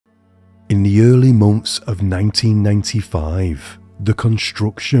In the early months of 1995, the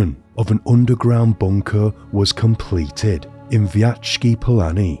construction of an underground bunker was completed in Vyatsky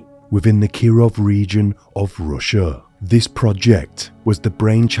Polany within the Kirov region of Russia. This project was the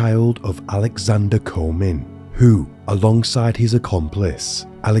brainchild of Alexander Komin, who, alongside his accomplice,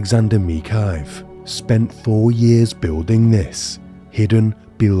 Alexander Mikhaev, spent 4 years building this, hidden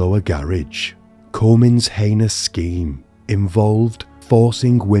below a garage. Komin's heinous scheme involved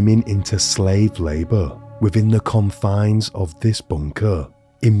forcing women into slave labour within the confines of this bunker,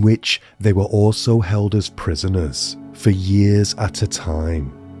 in which they were also held as prisoners for years at a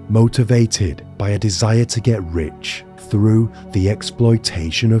time, motivated by a desire to get rich through the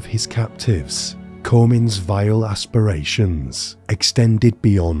exploitation of his captives. Komin's vile aspirations extended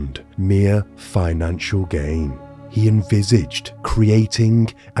beyond mere financial gain. He envisaged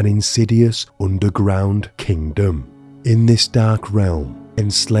creating an insidious underground kingdom. In this dark realm,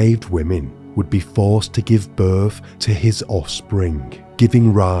 enslaved women would be forced to give birth to his offspring,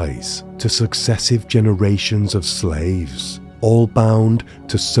 giving rise to successive generations of slaves, all bound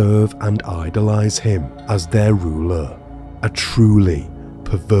to serve and idolize him as their ruler. A truly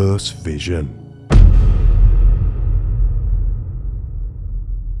perverse vision.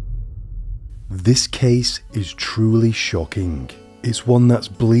 This case is truly shocking. It's one that's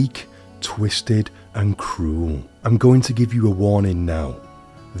bleak, twisted, and cruel. I'm going to give you a warning now.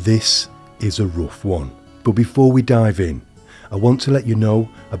 This is a rough one. But before we dive in, I want to let you know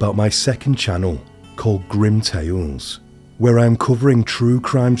about my second channel called Grim Tales, where I am covering true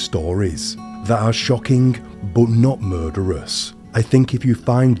crime stories that are shocking but not murderous. I think if you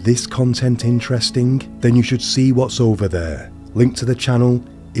find this content interesting, then you should see what's over there. Link to the channel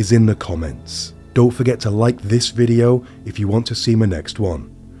is in the comments. Don't forget to like this video if you want to see my next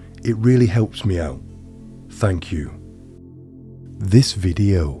one. It really helps me out. Thank you. This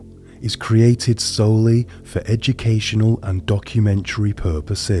video is created solely for educational and documentary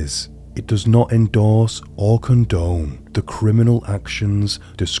purposes. It does not endorse or condone the criminal actions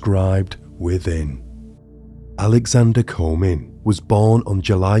described within. Alexander Komin was born on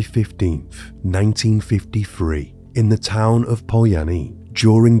July 15th, 1953 in the town of Polyany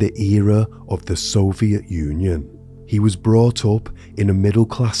during the era of the Soviet Union. He was brought up in a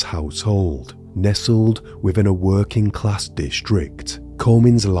middle-class household, nestled within a working-class district.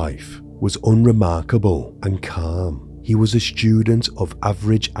 Komin's life was unremarkable and calm. He was a student of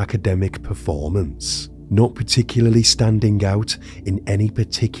average academic performance, not particularly standing out in any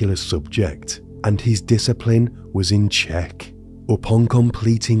particular subject, and his discipline was in check. Upon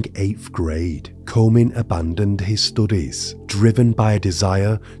completing 8th grade, Komin abandoned his studies, driven by a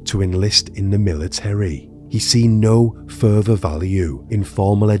desire to enlist in the military. He seen no further value in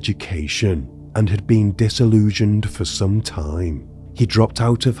formal education and had been disillusioned for some time. He dropped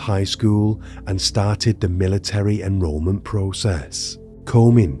out of high school and started the military enrollment process.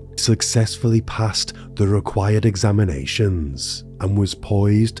 Komin successfully passed the required examinations and was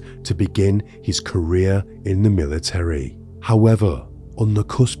poised to begin his career in the military. However, on the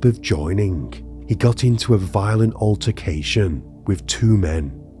cusp of joining, he got into a violent altercation with 2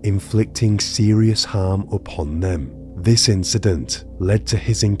 men, inflicting serious harm upon them. This incident led to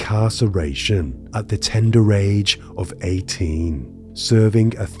his incarceration at the tender age of 18,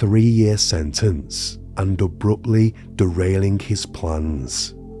 serving a 3-year sentence and abruptly derailing his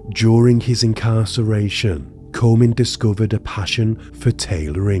plans. During his incarceration, Komin discovered a passion for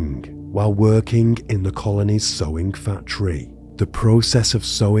tailoring while working in the colony's sewing factory. The process of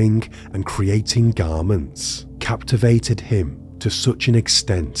sewing and creating garments captivated him to such an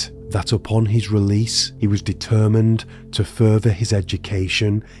extent that upon his release, he was determined to further his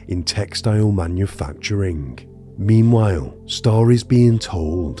education in textile manufacturing. Meanwhile, stories being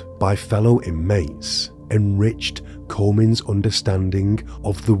told by fellow inmates enriched Komin's understanding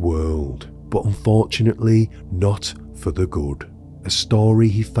of the world, but unfortunately not for the good. A story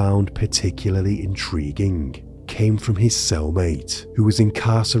he found particularly intriguing came from his cellmate, who was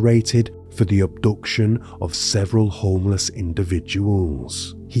incarcerated for the abduction of several homeless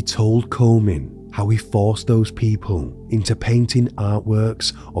individuals. He told Komin how he forced those people into painting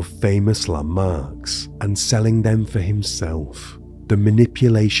artworks of famous landmarks and selling them for himself. The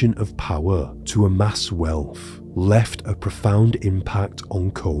manipulation of power to amass wealth left a profound impact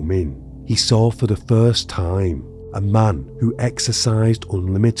on Komin. He saw for the first time a man who exercised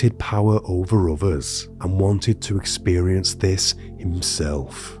unlimited power over others and wanted to experience this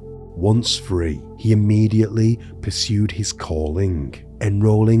himself. Once free, he immediately pursued his calling,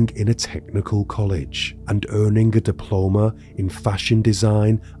 enrolling in a technical college and earning a diploma in fashion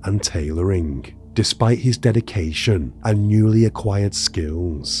design and tailoring. Despite his dedication and newly acquired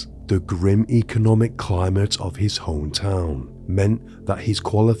skills, The grim economic climate of his hometown meant that his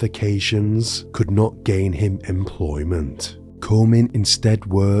qualifications could not gain him employment. Coleman instead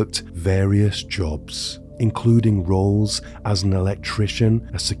worked various jobs, including roles as an electrician,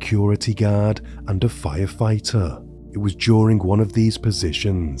 a security guard, and a firefighter. It was during one of these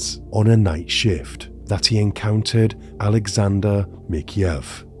positions, on a night shift, that he encountered Alexander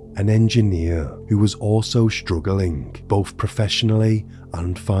Mikheyev, an engineer who was also struggling both professionally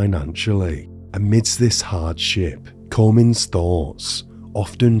and financially. Amidst this hardship, Coleman's thoughts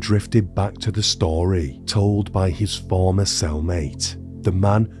often drifted back to the story told by his former cellmate, the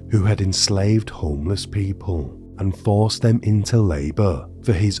man who had enslaved homeless people and forced them into labour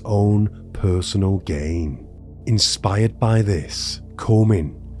for his own personal gain. Inspired by this,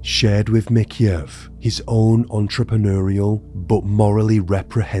 Coleman shared with Mikheyev his own entrepreneurial but morally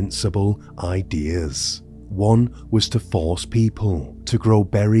reprehensible ideas. One was to force people to grow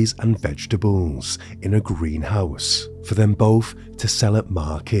berries and vegetables in a greenhouse for them both to sell at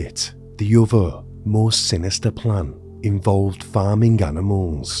market. The other, more sinister plan involved farming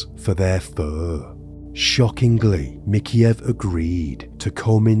animals for their fur. Shockingly, Mikheyev agreed to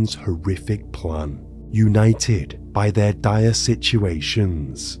Coleman's horrific plan. United by their dire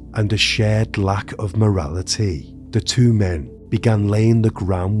situations and a shared lack of morality, the two men began laying the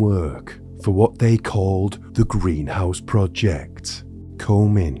groundwork for what they called the Greenhouse Project.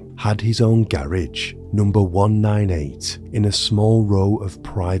 Coleman had his own garage, number 198, in a small row of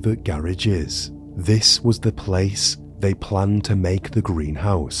private garages. This was the place they planned to make the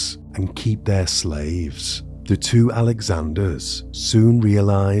greenhouse and keep their slaves. The two Alexanders soon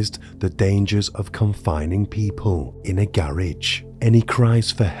realized the dangers of confining people in a garage. Any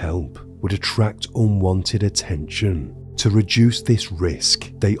cries for help would attract unwanted attention. To reduce this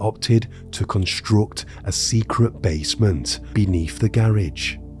risk, they opted to construct a secret basement beneath the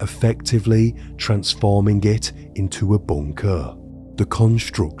garage, effectively transforming it into a bunker. The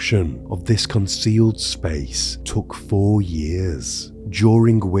construction of this concealed space took 4 years,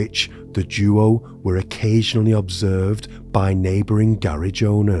 during which the duo were occasionally observed by neighbouring garage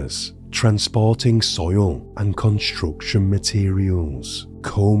owners, transporting soil and construction materials.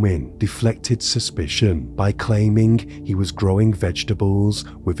 Coleman deflected suspicion by claiming he was growing vegetables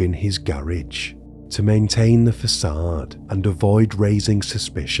within his garage. To maintain the facade and avoid raising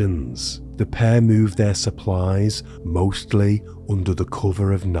suspicions, the pair moved their supplies mostly under the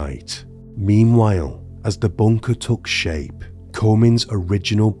cover of night. Meanwhile, as the bunker took shape, Coleman's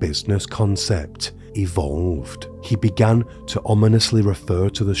original business concept evolved. He began to ominously refer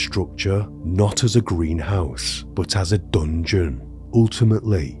to the structure not as a greenhouse, but as a dungeon.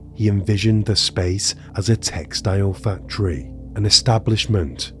 Ultimately, he envisioned the space as a textile factory, an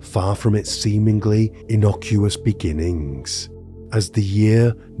establishment far from its seemingly innocuous beginnings. As the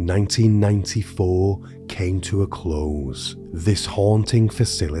year 1994 came to a close, this haunting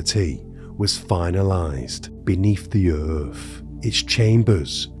facility was finalized beneath the earth, its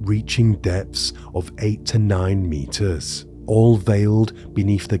chambers reaching depths of 8 to 9 meters, all veiled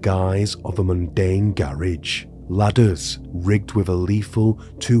beneath the guise of a mundane garage. Ladders rigged with a lethal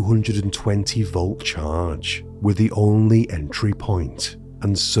 220-volt charge were the only entry point,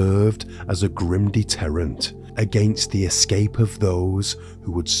 and served as a grim deterrent against the escape of those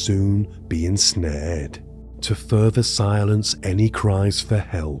who would soon be ensnared. To further silence any cries for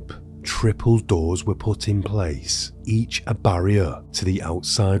help, triple doors were put in place, each a barrier to the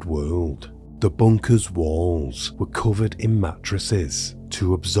outside world. The bunker's walls were covered in mattresses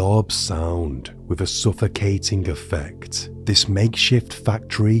to absorb sound with a suffocating effect. This makeshift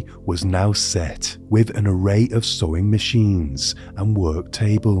factory was now set with an array of sewing machines and work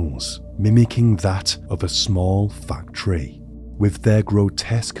tables, mimicking that of a small factory. With their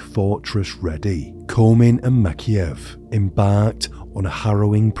grotesque fortress ready, Coleman and Mikheyev embarked on a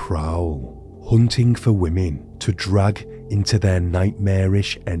harrowing prowl, hunting for women to drag into their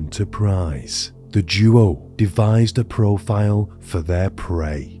nightmarish enterprise. The duo devised a profile for their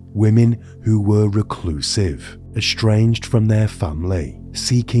prey, women who were reclusive, estranged from their family,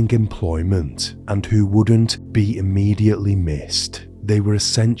 seeking employment, and who wouldn't be immediately missed. They were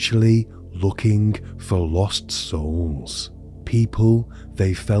essentially looking for lost souls, people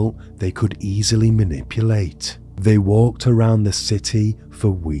they felt they could easily manipulate. They walked around the city for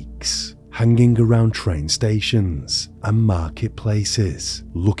weeks, hanging around train stations and marketplaces,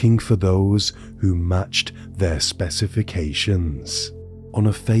 looking for those who matched their specifications. On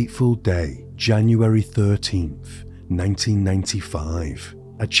a fateful day, January 13th, 1995,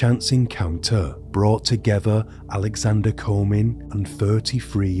 a chance encounter brought together Alexander Coleman and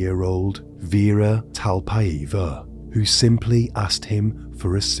 33-year-old Vera Talpaeva. who simply asked him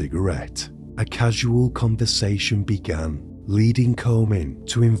for a cigarette. A casual conversation began, leading Coleman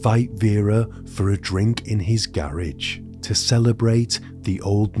to invite Vera for a drink in his garage to celebrate the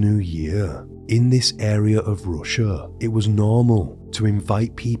Old New Year. In this area of Russia, it was normal to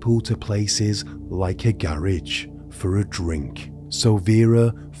invite people to places like a garage for a drink, so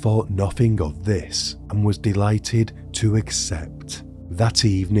Vera thought nothing of this and was delighted to accept. That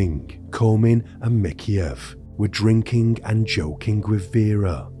evening, Coleman and Mikheyev were drinking and joking with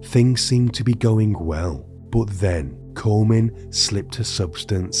Vera. Things seemed to be going well, but then Coleman slipped a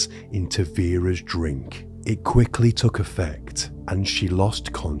substance into Vera's drink. It quickly took effect and she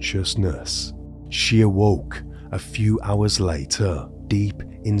lost consciousness. She awoke a few hours later, deep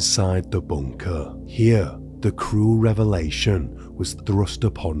inside the bunker. Here, the cruel revelation was thrust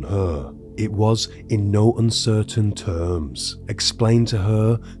upon her. It was, in no uncertain terms, explained to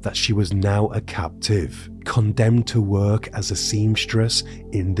her that she was now a captive, condemned to work as a seamstress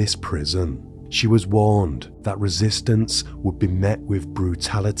in this prison. She was warned that resistance would be met with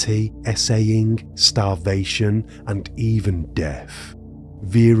brutality, essaying, starvation, and even death.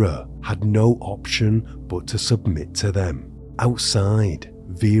 Vera had no option but to submit to them. Outside,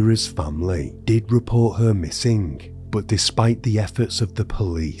 Vera's family did report her missing, but despite the efforts of the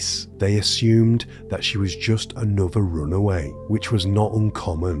police, they assumed that she was just another runaway, which was not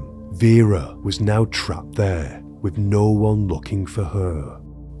uncommon. Vera was now trapped there, with no one looking for her.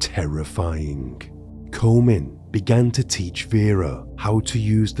 Terrifying. Coleman began to teach Vera how to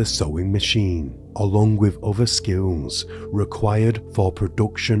use the sewing machine, along with other skills required for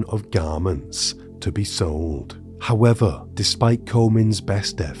production of garments to be sold. However, despite Coleman's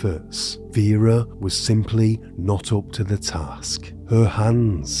best efforts, Vera was simply not up to the task. Her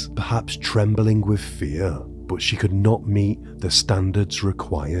hands perhaps trembling with fear, but she could not meet the standards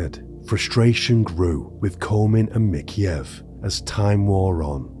required. Frustration grew with Coleman and Mikheyev as time wore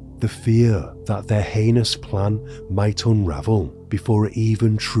on. The fear that their heinous plan might unravel before it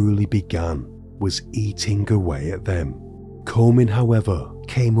even truly began was eating away at them. Coleman, however,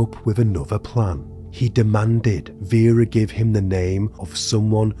 came up with another plan. He demanded Vera give him the name of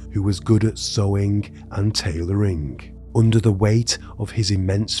someone who was good at sewing and tailoring. Under the weight of his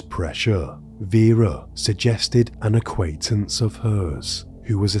immense pressure, Vera suggested an acquaintance of hers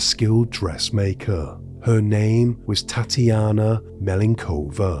who was a skilled dressmaker. Her name was Tatiana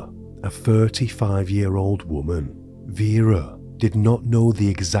Melenkova, a 35-year-old woman. Vera did not know the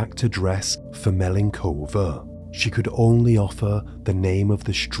exact address for Melenkova. She could only offer the name of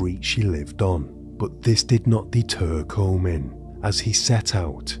the street she lived on. But this did not deter Coleman, as he set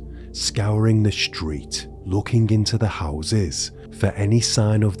out, scouring the street, looking into the houses for any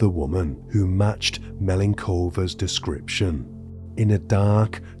sign of the woman who matched Melenkova's description. In a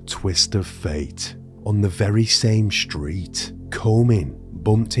dark twist of fate, on the very same street, Coleman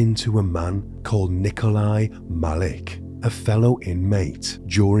bumped into a man called Nikolai Malik, a fellow inmate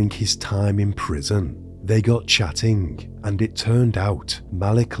during his time in prison. They got chatting, and it turned out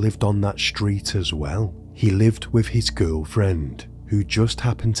Malik lived on that street as well. He lived with his girlfriend, who just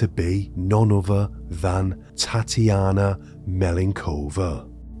happened to be none other than Tatiana Melenkova.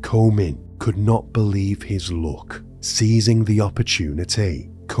 Coleman could not believe his luck. Seizing the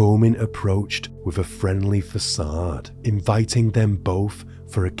opportunity, Coleman approached with a friendly facade, inviting them both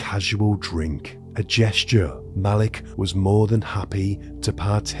for a casual drink, a gesture Malik was more than happy to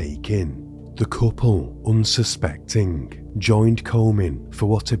partake in. The couple, unsuspecting, joined Coleman for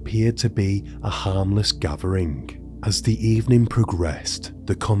what appeared to be a harmless gathering. As the evening progressed,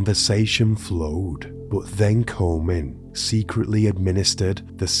 the conversation flowed, but then Coleman secretly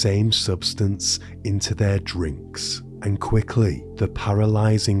administered the same substance into their drinks, and quickly the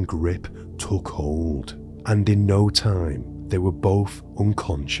paralyzing grip took hold, and in no time they were both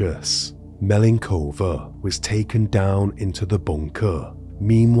unconscious. Melenkova was taken down into the bunker.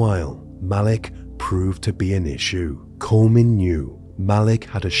 Meanwhile, Malik proved to be an issue. Coleman knew Malik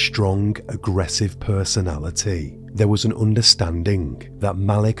had a strong, aggressive personality. There was an understanding that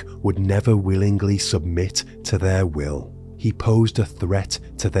Malik would never willingly submit to their will. He posed a threat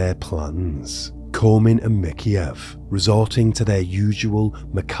to their plans. Coleman and Mikheyev, resorting to their usual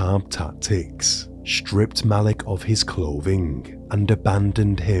macabre tactics, stripped Malik of his clothing and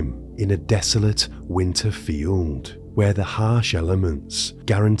abandoned him in a desolate winter field where the harsh elements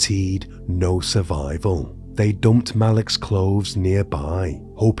guaranteed no survival. They dumped Malik's clothes nearby,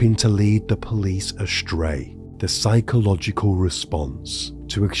 hoping to lead the police astray. The psychological response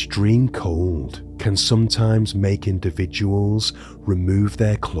to extreme cold can sometimes make individuals remove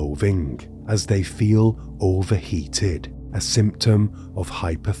their clothing as they feel overheated, a symptom of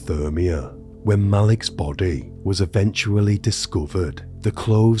hypothermia. When Malik's body was eventually discovered, the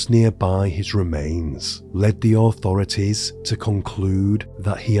clothes nearby his remains led the authorities to conclude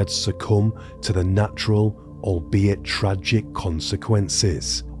that he had succumbed to the natural, albeit tragic,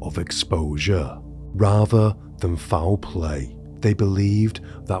 consequences of exposure, rather than foul play. They believed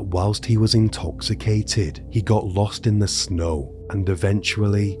that whilst he was intoxicated, he got lost in the snow and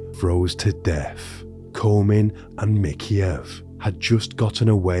eventually froze to death. Komin and Mikheyev had just gotten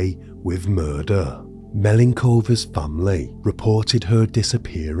away with murder. Melenkova's family reported her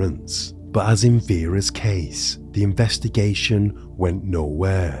disappearance, but as in Vera's case, the investigation went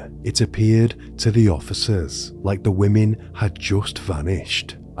nowhere. It appeared to the officers like the women had just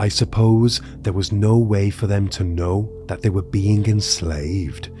vanished. I suppose there was no way for them to know that they were being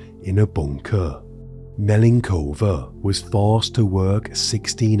enslaved in a bunker. Melenkova was forced to work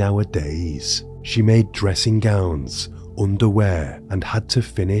 16-hour days. She made dressing gowns, underwear, and had to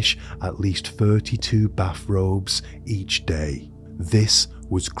finish at least 32 bathrobes each day. This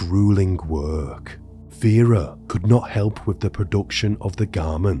was grueling work. Vera could not help with the production of the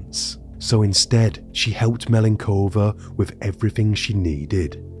garments, so instead she helped Melenkova with everything she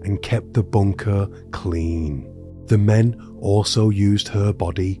needed and kept the bunker clean. The men also used her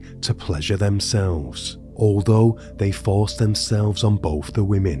body to pleasure themselves. Although they forced themselves on both the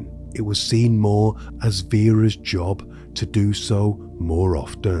women, it was seen more as Vera's job to do so more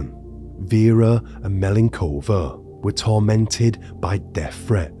often. Vera and Melenkova were tormented by death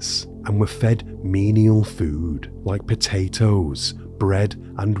threats and were fed menial food like potatoes, bread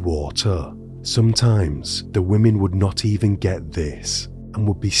and water. Sometimes the women would not even get this and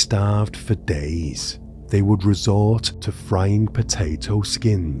would be starved for days. They would resort to frying potato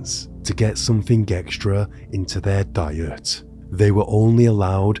skins to get something extra into their diet. They were only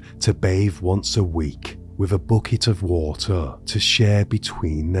allowed to bathe once a week with a bucket of water to share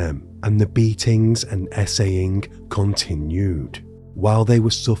between them, and the beatings and essaying continued. While they were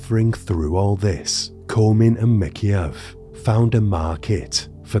suffering through all this, Komin and Mikheyev found a market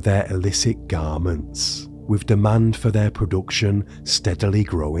for their illicit garments. With demand for their production steadily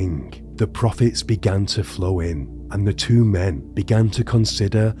growing, the profits began to flow in, and the two men began to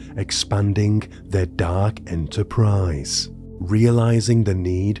consider expanding their dark enterprise. Realizing the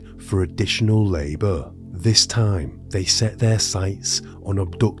need for additional labor, this time they set their sights on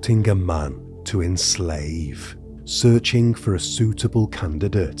abducting a man to enslave. Searching for a suitable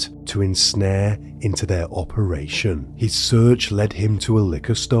candidate to ensnare into their operation, his search led him to a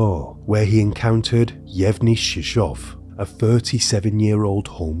liquor store where he encountered Yevgeny Shishov, a 37-year-old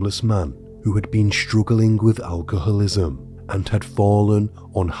homeless man who had been struggling with alcoholism and had fallen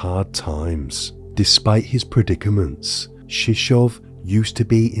on hard times. Despite his predicaments, Shishov used to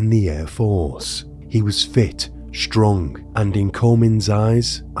be in the Air Force. He was fit, strong, and in Komin's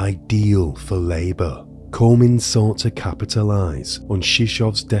eyes, ideal for labor. Komin sought to capitalize on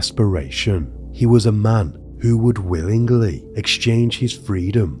Shishov's desperation. He was a man who would willingly exchange his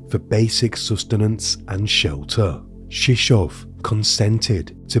freedom for basic sustenance and shelter. Shishov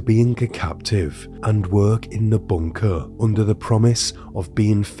consented to being a captive and work in the bunker under the promise of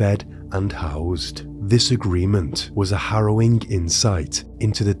being fed and housed. This agreement was a harrowing insight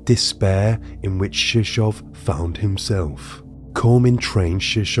into the despair in which Shishov found himself. Komin trained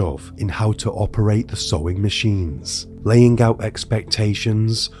Shishov in how to operate the sewing machines, laying out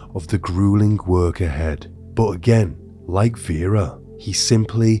expectations of the grueling work ahead. But again, like Vera, he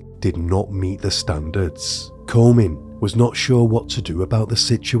simply did not meet the standards. Komin was not sure what to do about the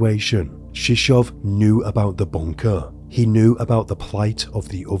situation. Shishov knew about the bunker. He knew about the plight of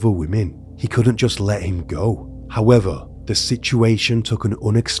the other women. He couldn't just let him go. However, the situation took an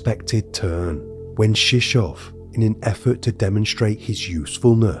unexpected turn when Shishov, in an effort to demonstrate his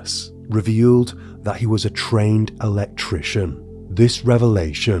usefulness, revealed that he was a trained electrician. This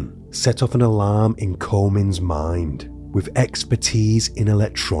revelation set off an alarm in Komin's mind. With expertise in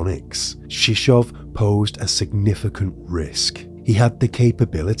electronics, Shishov posed a significant risk. He had the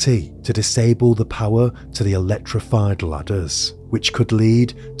capability to disable the power to the electrified ladders, which could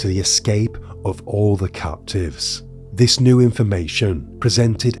lead to the escape of all the captives. This new information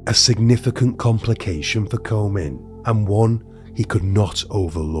presented a significant complication for Komin, and one he could not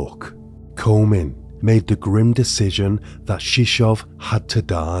overlook. Komin made the grim decision that Shishov had to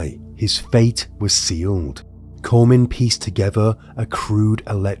die. His fate was sealed. Komin pieced together a crude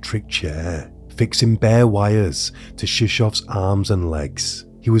electric chair, fixing bare wires to Shishov's arms and legs.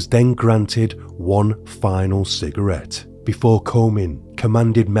 He was then granted one final cigarette before Komin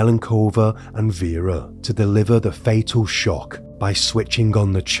commanded Melenkova and Vera to deliver the fatal shock by switching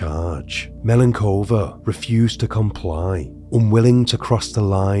on the charge. Melenkova refused to comply. unwilling to cross the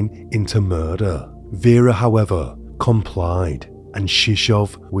line into murder. Vera, however, complied, and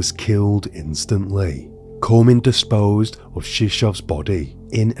Shishov was killed instantly. Komin disposed of Shishov's body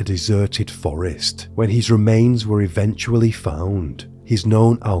in a deserted forest. When his remains were eventually found, his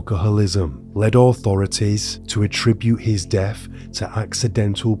known alcoholism led authorities to attribute his death to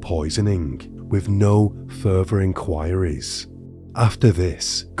accidental poisoning, with no further inquiries. After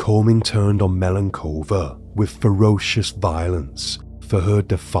this, Komin turned on Melenkova with ferocious violence for her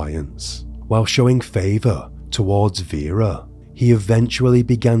defiance. While showing favour towards Vera, he eventually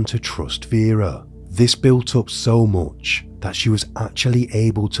began to trust Vera. This built up so much that she was actually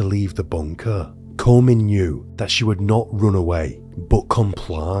able to leave the bunker. Komin knew that she would not run away, but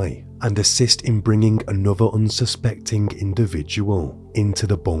comply and assist in bringing another unsuspecting individual into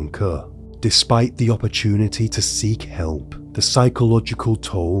the bunker. Despite the opportunity to seek help, the psychological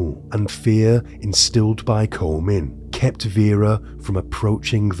toll and fear instilled by Komin kept Vera from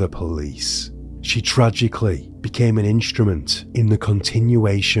approaching the police. She tragically became an instrument in the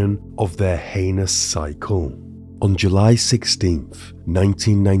continuation of their heinous cycle. On July 16th,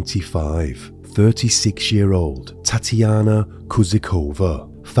 1995, 36-year-old Tatiana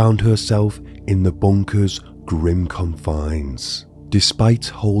Kuzikova found herself in the bunker's grim confines. Despite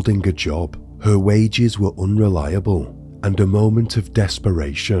holding a job, her wages were unreliable, and a moment of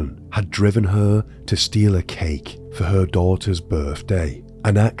desperation had driven her to steal a cake for her daughter's birthday,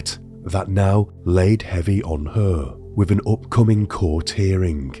 an act that now laid heavy on her, with an upcoming court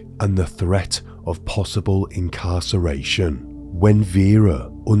hearing and the threat of possible incarceration. When Vera,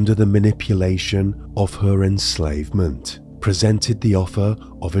 under the manipulation of her enslavement, presented the offer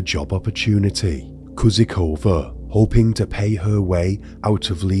of a job opportunity, Kuzikova, hoping to pay her way out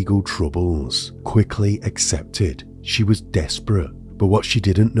of legal troubles, quickly accepted. She was desperate, but what she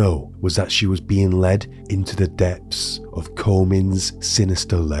didn't know was that she was being led into the depths of Komin's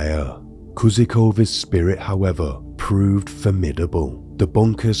sinister lair. Kuzikova's spirit, however, proved formidable. The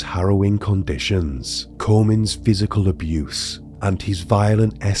bunker's harrowing conditions, Komin's physical abuse, and his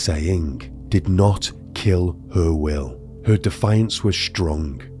violent essaying did not kill her will. Her defiance was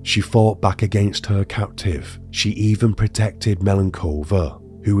strong. She fought back against her captive. She even protected Melenkova,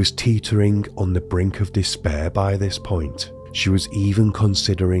 who was teetering on the brink of despair by this point. She was even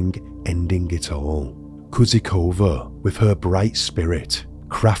considering ending it all. Kuzikova, with her bright spirit,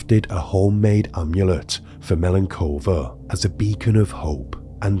 crafted a homemade amulet for Melenkova as a beacon of hope,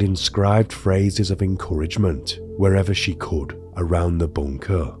 and inscribed phrases of encouragement wherever she could around the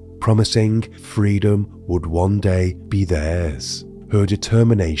bunker, promising freedom would one day be theirs. Her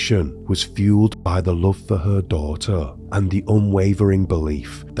determination was fueled by the love for her daughter and the unwavering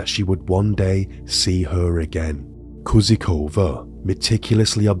belief that she would one day see her again. Kuzikova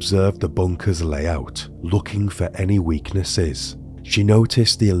meticulously observed the bunker's layout, looking for any weaknesses. She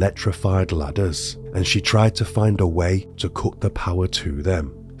noticed the electrified ladders, and she tried to find a way to cut the power to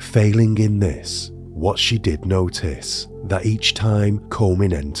them. Failing in this, what she did notice, that each time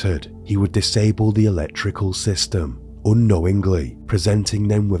Komin entered, he would disable the electrical system, unknowingly presenting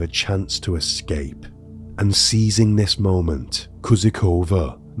them with a chance to escape. And seizing this moment,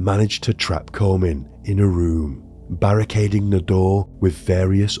 Kuzikova managed to trap Komin in a room, barricading the door with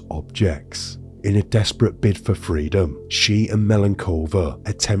various objects. In a desperate bid for freedom, she and Melenkova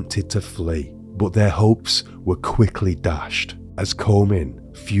attempted to flee, but their hopes were quickly dashed as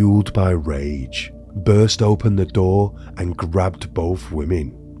Komin, fueled by rage, burst open the door and grabbed both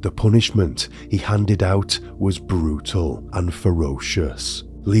women. The punishment he handed out was brutal and ferocious,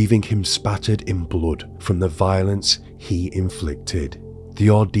 leaving him spattered in blood from the violence he inflicted. The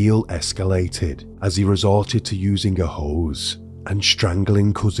ordeal escalated as he resorted to using a hose and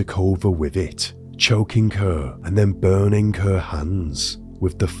strangling Kuzikova with it, choking her and then burning her hands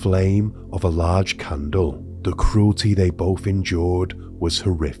with the flame of a large candle. The cruelty they both endured was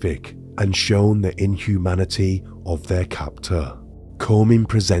horrific and shown the inhumanity of their captor. Komin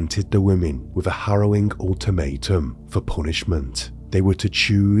presented the women with a harrowing ultimatum for punishment. They were to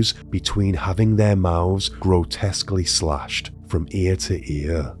choose between having their mouths grotesquely slashed from ear to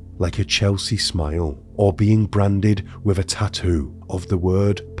ear, like a Chelsea smile, or being branded with a tattoo of the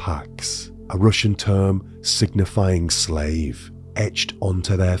word Pax, a Russian term signifying slave, etched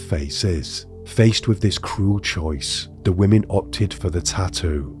onto their faces. Faced with this cruel choice, the women opted for the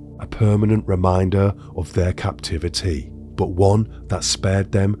tattoo, a permanent reminder of their captivity, but one that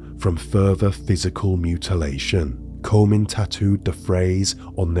spared them from further physical mutilation. Komin tattooed the phrase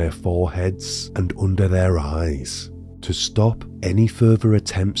on their foreheads and under their eyes. To stop any further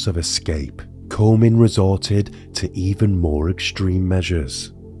attempts of escape, Komin resorted to even more extreme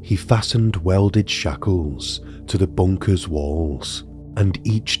measures. He fastened welded shackles to the bunker's walls, and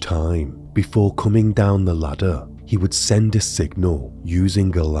each time, before coming down the ladder, he would send a signal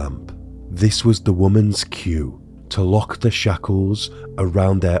using a lamp. This was the woman's cue to lock the shackles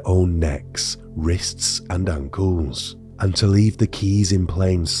around their own necks, wrists and ankles, and to leave the keys in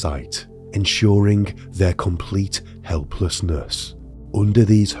plain sight, ensuring their complete helplessness. Under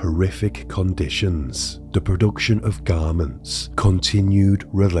these horrific conditions, the production of garments continued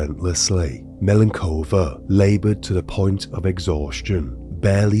relentlessly. Melenkova laboured to the point of exhaustion,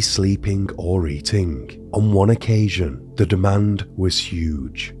 barely sleeping or eating. On one occasion, the demand was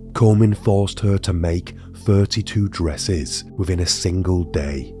huge. Komin forced her to make 32 dresses within a single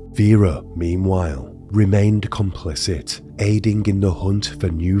day. Vera, meanwhile, remained complicit, aiding in the hunt for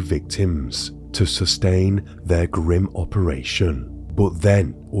new victims to sustain their grim operation. But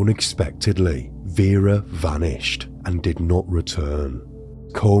then, unexpectedly, Vera vanished and did not return.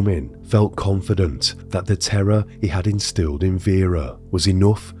 Komin felt confident that the terror he had instilled in Vera was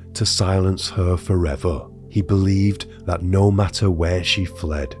enough to silence her forever. He believed that no matter where she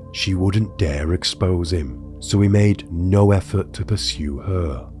fled, she wouldn't dare expose him, so he made no effort to pursue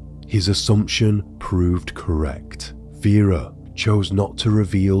her. His assumption proved correct. Vera chose not to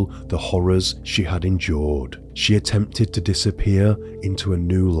reveal the horrors she had endured. She attempted to disappear into a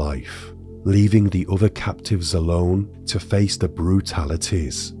new life, leaving the other captives alone to face the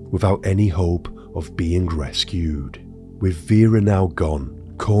brutalities without any hope of being rescued. With Vera now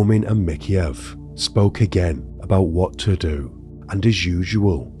gone, Komin and Mikheyev spoke again about what to do, and as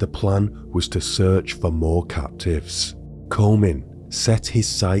usual, the plan was to search for more captives. Komin set his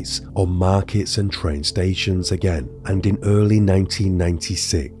sights on markets and train stations again, and in early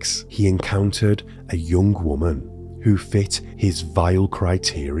 1996, he encountered a young woman who fit his vile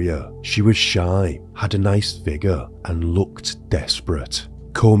criteria. She was shy, had a nice figure, and looked desperate.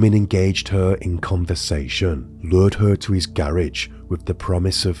 Komin engaged her in conversation, lured her to his garage with the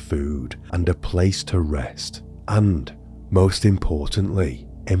promise of food and a place to rest, and, most importantly,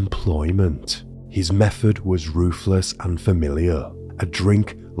 employment. His method was ruthless and familiar: a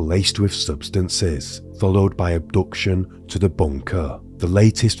drink laced with substances, followed by abduction to the bunker. The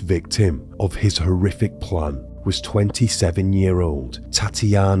latest victim of his horrific plan was 27-year-old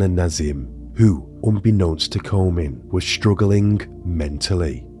Tatiana Nazim, who, unbeknownst to Komin, was struggling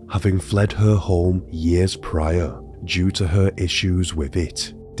mentally, having fled her home years prior due to her issues with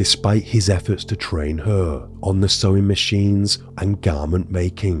it. Despite his efforts to train her on the sewing machines and garment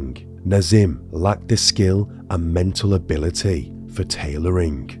making, Nazim lacked the skill and mental ability for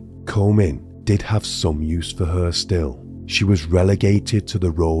tailoring. Komin did have some use for her still. She was relegated to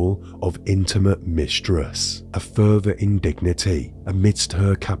the role of intimate mistress, a further indignity amidst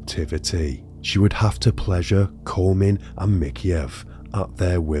her captivity. She would have to pleasure Komin and Mikheyev at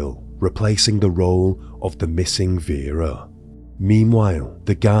their will, replacing the role of the missing Vera. Meanwhile,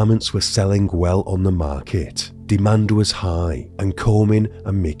 the garments were selling well on the market. Demand was high, and Komin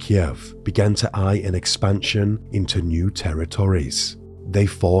and Mikheyev began to eye an expansion into new territories. They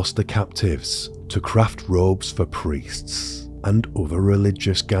forced the captives to craft robes for priests and other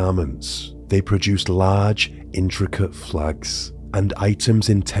religious garments. They produced large, intricate flags and items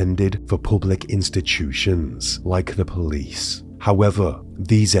intended for public institutions like the police. However,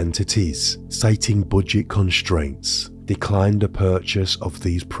 these entities, citing budget constraints, declined the purchase of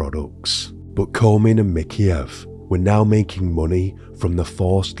these products. But Komin and Mikheyev were now making money from the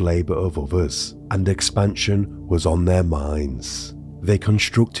forced labour of others, and expansion was on their minds. They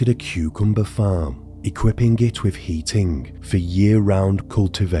constructed a cucumber farm, equipping it with heating for year-round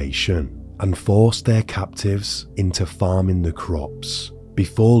cultivation, and forced their captives into farming the crops.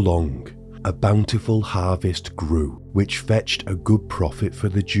 Before long, a bountiful harvest grew, which fetched a good profit for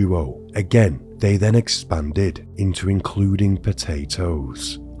the duo. Again, they then expanded into including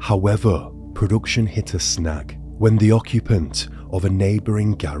potatoes. However, production hit a snag when the occupant of a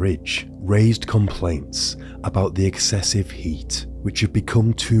neighbouring garage raised complaints about the excessive heat, which had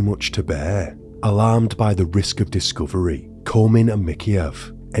become too much to bear. Alarmed by the risk of discovery, Komin and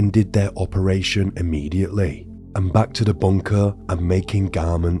Mikheyev ended their operation immediately, and back to the bunker and making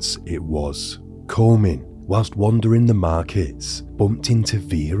garments it was. Komin, whilst wandering the markets, bumped into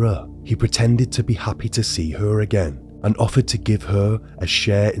Vera. He pretended to be happy to see her again and offered to give her a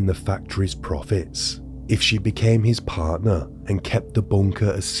share in the factory's profits if she became his partner and kept the bunker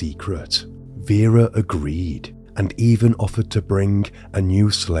a secret. Vera agreed and even offered to bring a new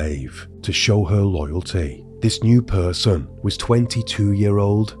slave to show her loyalty. This new person was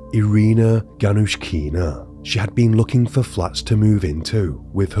 22-year-old Irina Ganushkina. She had been looking for flats to move into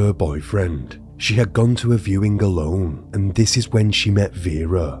with her boyfriend. She had gone to a viewing alone, and this is when she met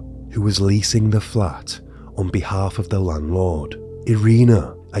Vera, who was leasing the flat on behalf of the landlord.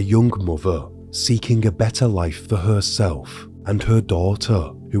 Irina, a young mother, seeking a better life for herself and her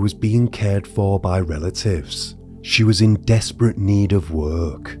daughter, who was being cared for by relatives. She was in desperate need of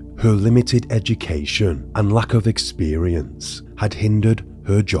work. Her limited education and lack of experience had hindered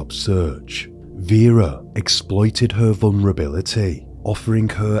her job search. Vera exploited her vulnerability, offering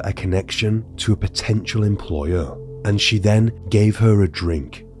her a connection to a potential employer, and she then gave her a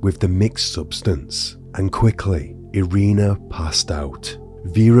drink with the mixed substance, and quickly Irina passed out.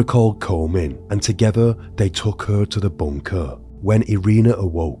 Vera called Coleman, and together they took her to the bunker. When Irina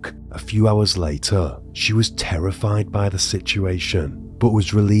awoke a few hours later, she was terrified by the situation, but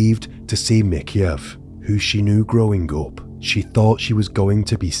was relieved to see Mikheyev, who she knew growing up. She thought she was going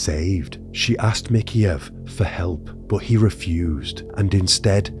to be saved. She asked Mikheyev for help, but he refused and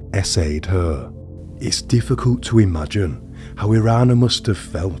instead essayed her. It's difficult to imagine how Irina must have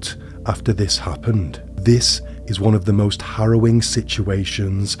felt after this happened. This is one of the most harrowing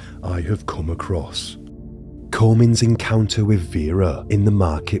situations I have come across. Coleman's encounter with Vera in the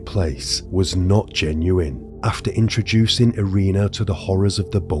marketplace was not genuine. After introducing Irina to the horrors of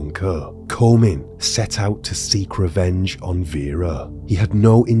the bunker, Coleman set out to seek revenge on Vera. He had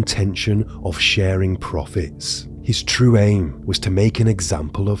no intention of sharing profits. His true aim was to make an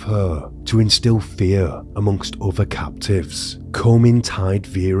example of her, to instill fear amongst other captives. Coleman tied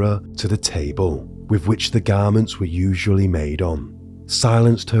Vera to the table with which the garments were usually made on,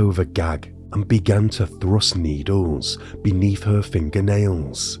 silenced her with a gag, and began to thrust needles beneath her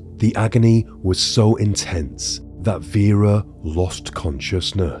fingernails. The agony was so intense that Vera lost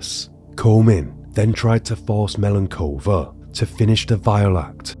consciousness. Coleman then tried to force Melenkova to finish the vile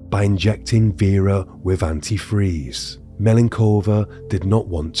act by injecting Vera with antifreeze. Melenkova did not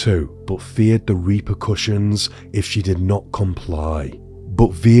want to, but feared the repercussions if she did not comply.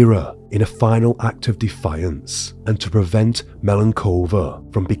 But Vera, in a final act of defiance, and to prevent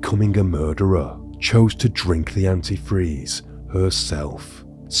Melenkova from becoming a murderer, chose to drink the antifreeze herself,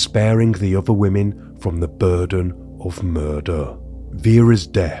 sparing the other women from the burden of murder. Vera's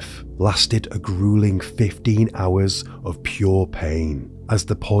death lasted a grueling 15 hours of pure pain as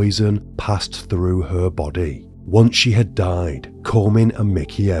the poison passed through her body. Once she had died, Coleman and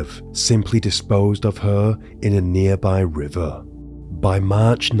Mikheyev simply disposed of her in a nearby river. By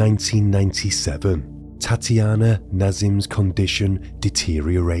March 1997, Tatiana Nazim's condition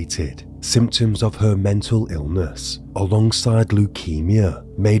deteriorated. Symptoms of her mental illness, alongside leukemia,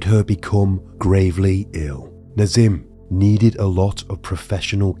 made her become gravely ill. Nazim needed a lot of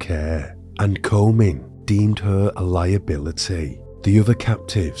professional care, and Coleman deemed her a liability. The other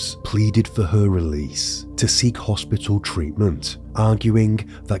captives pleaded for her release to seek hospital treatment, arguing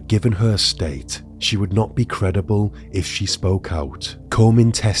that given her state, she would not be credible if she spoke out.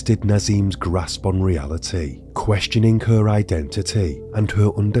 Coleman tested Nazim's grasp on reality, questioning her identity and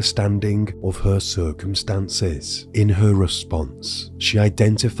her understanding of her circumstances. In her response, she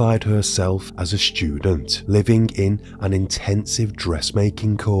identified herself as a student living in an intensive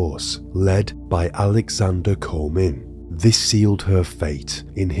dressmaking course led by Alexander Coleman. This sealed her fate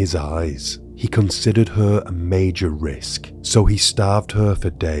in his eyes. He considered her a major risk, so he starved her for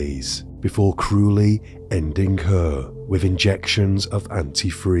days before cruelly ending her with injections of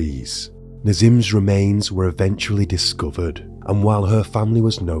antifreeze. Nazim's remains were eventually discovered, and while her family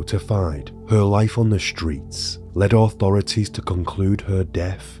was notified, her life on the streets led authorities to conclude her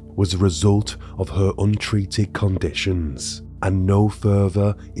death was a result of her untreated conditions, and no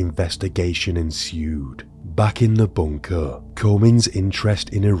further investigation ensued. Back in the bunker, Coleman's interest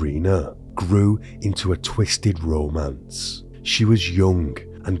in Irina grew into a twisted romance. She was young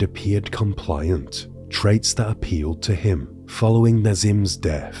and appeared compliant, traits that appealed to him. Following Nazim's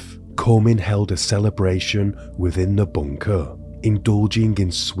death, Coleman held a celebration within the bunker, indulging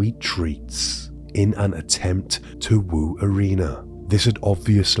in sweet treats in an attempt to woo Irina. This had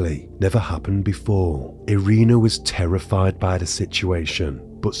obviously never happened before. Irina was terrified by the situation,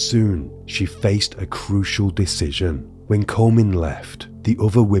 but soon she faced a crucial decision. When Coleman left, the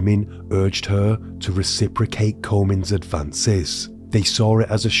other women urged her to reciprocate Coleman's advances. They saw it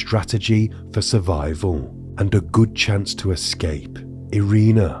as a strategy for survival and a good chance to escape.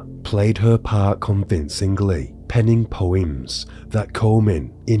 Irina played her part convincingly, penning poems that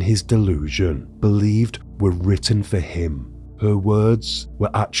Coleman, in his delusion, believed were written for him. Her words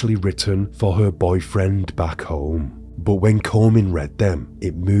were actually written for her boyfriend back home. But when Coleman read them,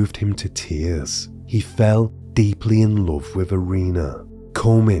 it moved him to tears. He fell deeply in love with Irina.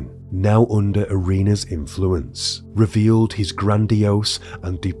 Coleman now under Irina's influence, revealed his grandiose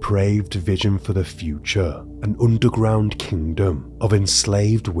and depraved vision for the future, an underground kingdom of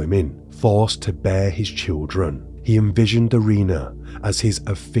enslaved women forced to bear his children. He envisioned Irina as his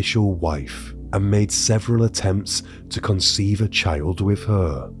official wife and made several attempts to conceive a child with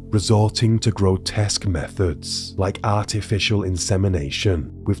her, resorting to grotesque methods like artificial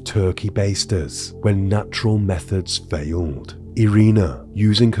insemination with turkey basters when natural methods failed. Irina,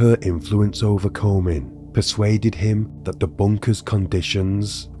 using her influence over Komin, persuaded him that the bunker's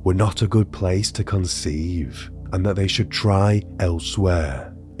conditions were not a good place to conceive and that they should try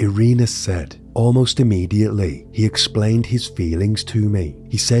elsewhere. Irina said, almost immediately, he explained his feelings to me.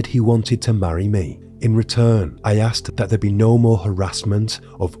 He said he wanted to marry me. In return, I asked that there be no more harassment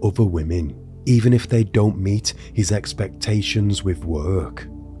of other women, even if they don't meet his expectations with work.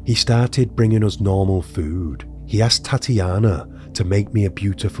 He started bringing us normal food. He asked Tatiana to make me a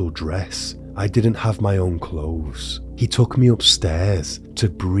beautiful dress. I didn't have my own clothes. He took me upstairs to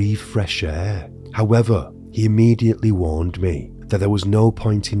breathe fresh air. However, he immediately warned me that there was no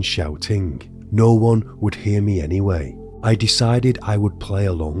point in shouting. No one would hear me anyway. I decided I would play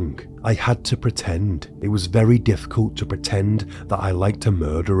along. I had to pretend. It was very difficult to pretend that I liked a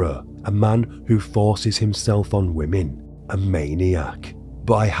murderer, a man who forces himself on women, a maniac.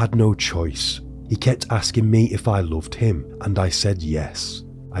 But I had no choice. He kept asking me if I loved him, and I said yes.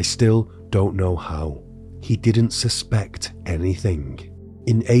 I still don't know how. He didn't suspect anything.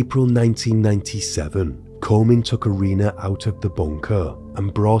 In April 1997, Komin took Irina out of the bunker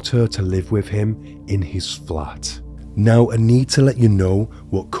and brought her to live with him in his flat. Now, I need to let you know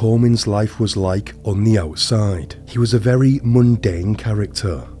what Komin's life was like on the outside. He was a very mundane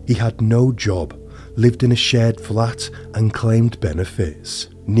character. He had no job, lived in a shared flat and claimed benefits.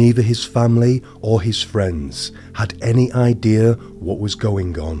 Neither his family or his friends had any idea what was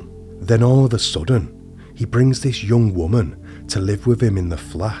going on. Then all of a sudden, he brings this young woman to live with him in the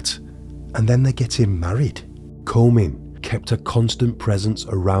flat, and then they get him married. Komin kept a constant presence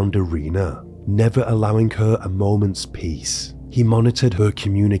around Irina, never allowing her a moment's peace. He monitored her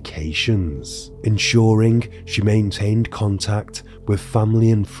communications, ensuring she maintained contact with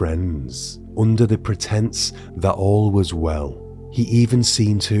family and friends, under the pretense that all was well. He even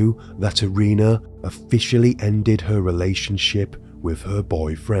seen to that Irina officially ended her relationship with her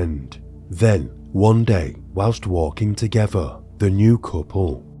boyfriend. Then, one day, whilst walking together, the new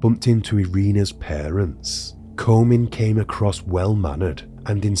couple bumped into Irina's parents. Komin came across well-mannered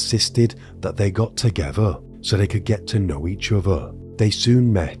and insisted that they got together so they could get to know each other. They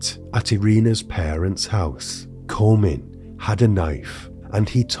soon met at Irina's parents' house. Komin had a knife, and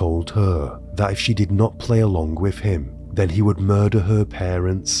he told her that if she did not play along with him, then he would murder her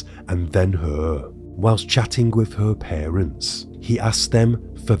parents and then her. Whilst chatting with her parents, he asked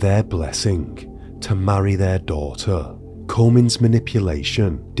them for their blessing to marry their daughter. Komin's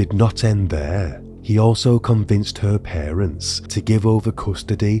manipulation did not end there. He also convinced her parents to give over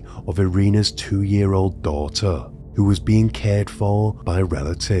custody of Irina's 2-year-old daughter, who was being cared for by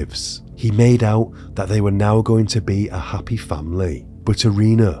relatives. He made out that they were now going to be a happy family, but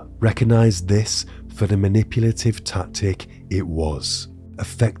Irina recognized this for the manipulative tactic it was,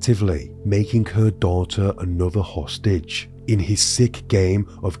 effectively making her daughter another hostage in his sick game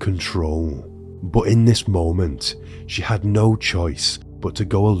of control. But in this moment, she had no choice but to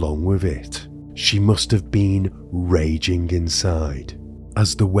go along with it. She must have been raging inside.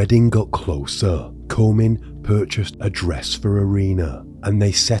 As the wedding got closer, Komin purchased a dress for Irina, and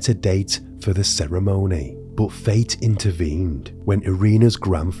they set a date for the ceremony. But fate intervened. When Irina's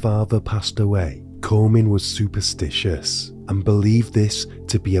grandfather passed away, Komin was superstitious and believed this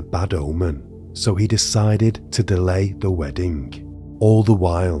to be a bad omen, so he decided to delay the wedding. All the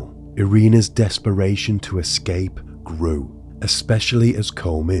while, Irina's desperation to escape grew, especially as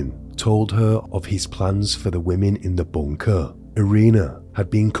Komin told her of his plans for the women in the bunker. Irina had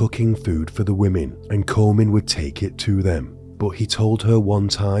been cooking food for the women and Komin would take it to them, but he told her one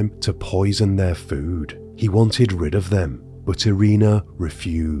time to poison their food. He wanted rid of them, but Irina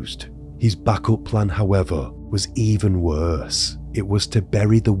refused. His backup plan, however, was even worse. It was to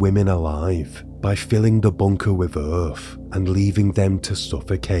bury the women alive by filling the bunker with earth and leaving them to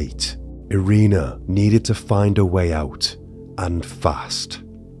suffocate. Irina needed to find a way out, and fast.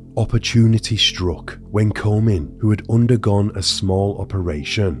 Opportunity struck when Komin, who had undergone a small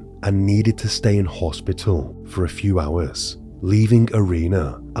operation and needed to stay in hospital for a few hours, leaving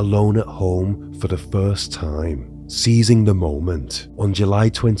Irina alone at home for the first time. Seizing the moment, on July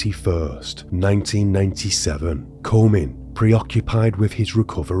 21st, 1997, Komin, preoccupied with his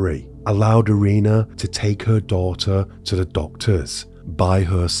recovery, allowed Irina to take her daughter to the doctors by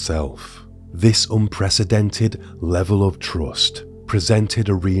herself. This unprecedented level of trust presented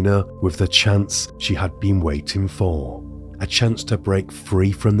Irina with the chance she had been waiting for, a chance to break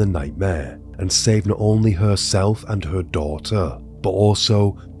free from the nightmare and save not only herself and her daughter, but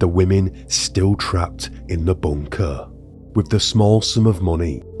also the women still trapped in the bunker. With the small sum of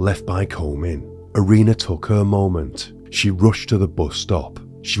money left by Komin, Irina took her moment. She rushed to the bus stop.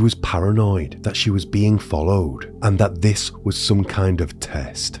 She was paranoid that she was being followed and that this was some kind of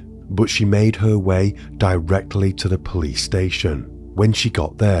test. But she made her way directly to the police station. When she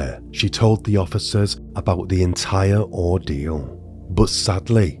got there, she told the officers about the entire ordeal. But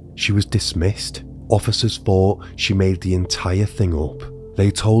sadly, she was dismissed. Officers thought she made the entire thing up.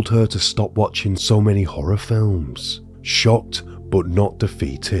 They told her to stop watching so many horror films. Shocked but not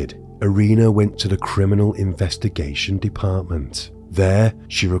defeated, Irina went to the Criminal Investigation Department. There,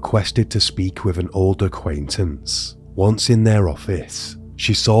 she requested to speak with an old acquaintance. Once in their office,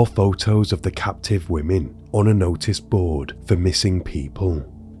 she saw photos of the captive women on a notice board for missing people.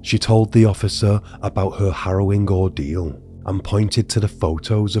 She told the officer about her harrowing ordeal and pointed to the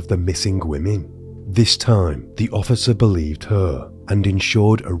photos of the missing women. This time, the officer believed her and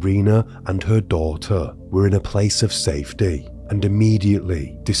ensured Irina and her daughter were in a place of safety, and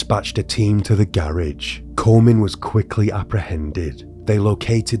immediately dispatched a team to the garage. Komin was quickly apprehended. They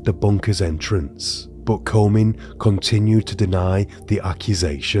located the bunker's entrance, but Komin continued to deny the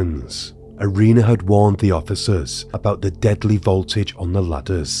accusations. Irina had warned the officers about the deadly voltage on the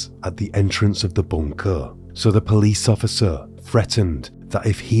ladders at the entrance of the bunker, so the police officer threatened that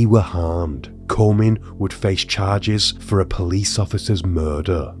if he were harmed, Komin would face charges for a police officer's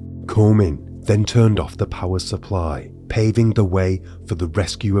murder. Komin then turned off the power supply, paving the way for the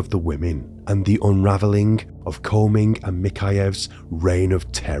rescue of the women and the unravelling of Komin and Mikhaev's reign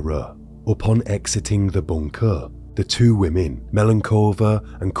of terror. Upon exiting the bunker, the two women,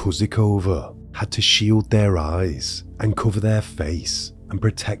 Melenkova and Kuzikova, had to shield their eyes and cover their face and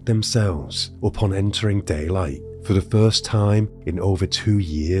protect themselves upon entering daylight for the first time in over 2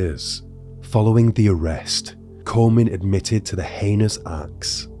 years. Following the arrest, Komin admitted to the heinous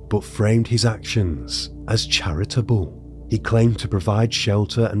acts, but framed his actions as charitable. He claimed to provide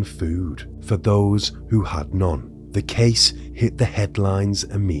shelter and food for those who had none. The case hit the headlines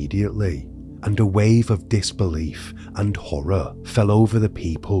immediately, and a wave of disbelief and horror fell over the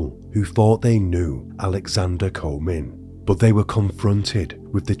people who thought they knew Alexander Komin. But they were confronted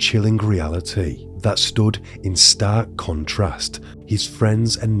with the chilling reality that stood in stark contrast. His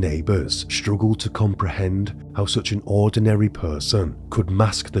friends and neighbours struggled to comprehend how such an ordinary person could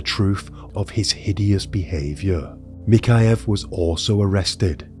mask the truth of his hideous behaviour. Mikhaev was also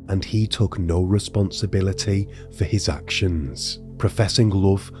arrested, and he took no responsibility for his actions. Professing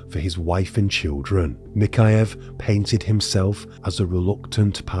love for his wife and children, Mikhaev painted himself as a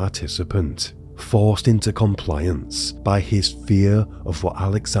reluctant participant, forced into compliance by his fear of what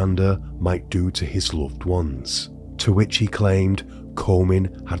Alexander might do to his loved ones, to which he claimed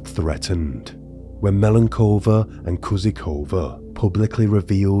Komin had threatened. When Melenkova and Kuzikova publicly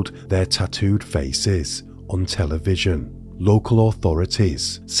revealed their tattooed faces on television, local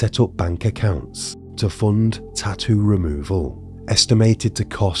authorities set up bank accounts to fund tattoo removal, estimated to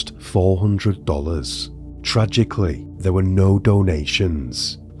cost $400. Tragically, there were no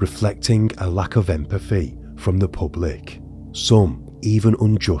donations, reflecting a lack of empathy from the public. Some, even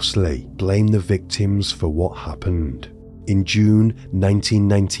unjustly, blame the victims for what happened. In June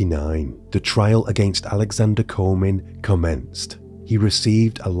 1999, the trial against Alexander Komin commenced. He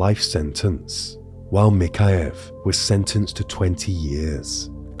received a life sentence, while Mikhaev was sentenced to 20 years.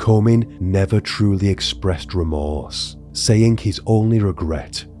 Komin never truly expressed remorse, saying his only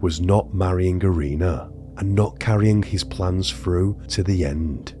regret was not marrying Irina and not carrying his plans through to the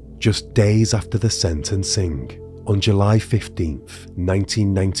end. Just days after the sentencing, on July 15th,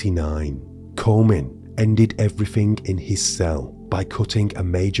 1999, Komin ended everything in his cell by cutting a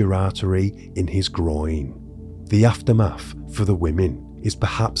major artery in his groin. The aftermath for the women is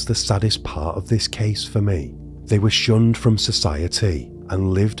perhaps the saddest part of this case for me. They were shunned from society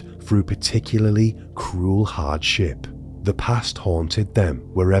and lived through particularly cruel hardship. The past haunted them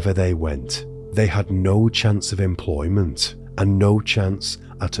wherever they went. They had no chance of employment and no chance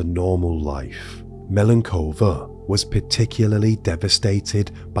at a normal life. Melenkova was particularly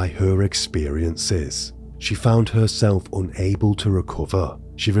devastated by her experiences. She found herself unable to recover.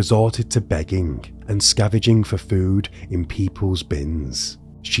 She resorted to begging and scavenging for food in people's bins.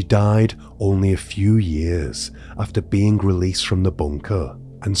 She died only a few years after being released from the bunker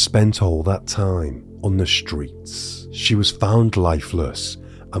and spent all that time on the streets. She was found lifeless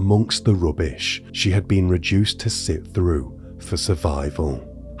amongst the rubbish she had been reduced to sit through for survival.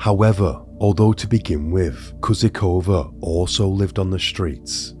 However, although to begin with, Kozikova also lived on the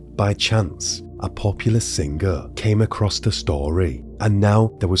streets, by chance, a popular singer came across the story, and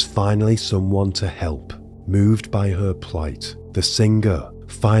now there was finally someone to help. Moved by her plight, the singer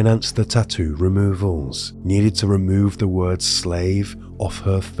financed the tattoo removals needed to remove the word slave off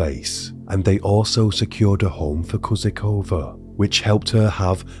her face, and they also secured a home for Kozikova, which helped her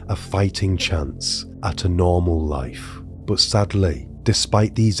have a fighting chance at a normal life. But sadly,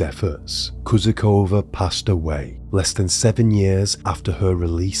 despite these efforts, Kozikova passed away less than 7 years after her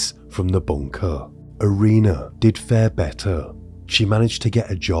release from the bunker. Irina did fare better. She managed to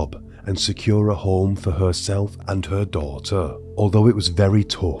get a job and secure a home for herself and her daughter. Although it was very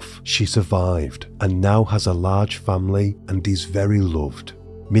tough, she survived and now has a large family and is very loved.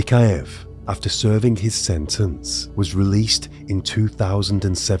 Mikhaev, after serving his sentence, was released in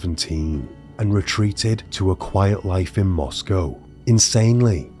 2017 and retreated to a quiet life in Moscow.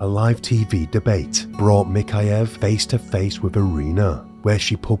 Insanely, a live TV debate brought Mikhaev face to face with Irina, where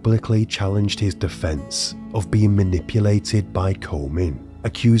she publicly challenged his defense of being manipulated by Komin,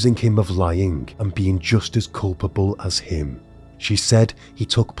 accusing him of lying and being just as culpable as him. She said he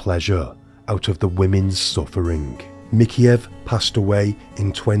took pleasure out of the women's suffering. Mikhaev passed away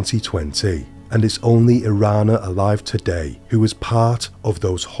in 2020, and it's only Irina alive today who was part of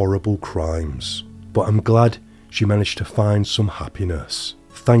those horrible crimes. But I'm glad she managed to find some happiness.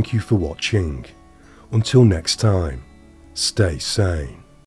 Thank you for watching. Until next time, stay sane.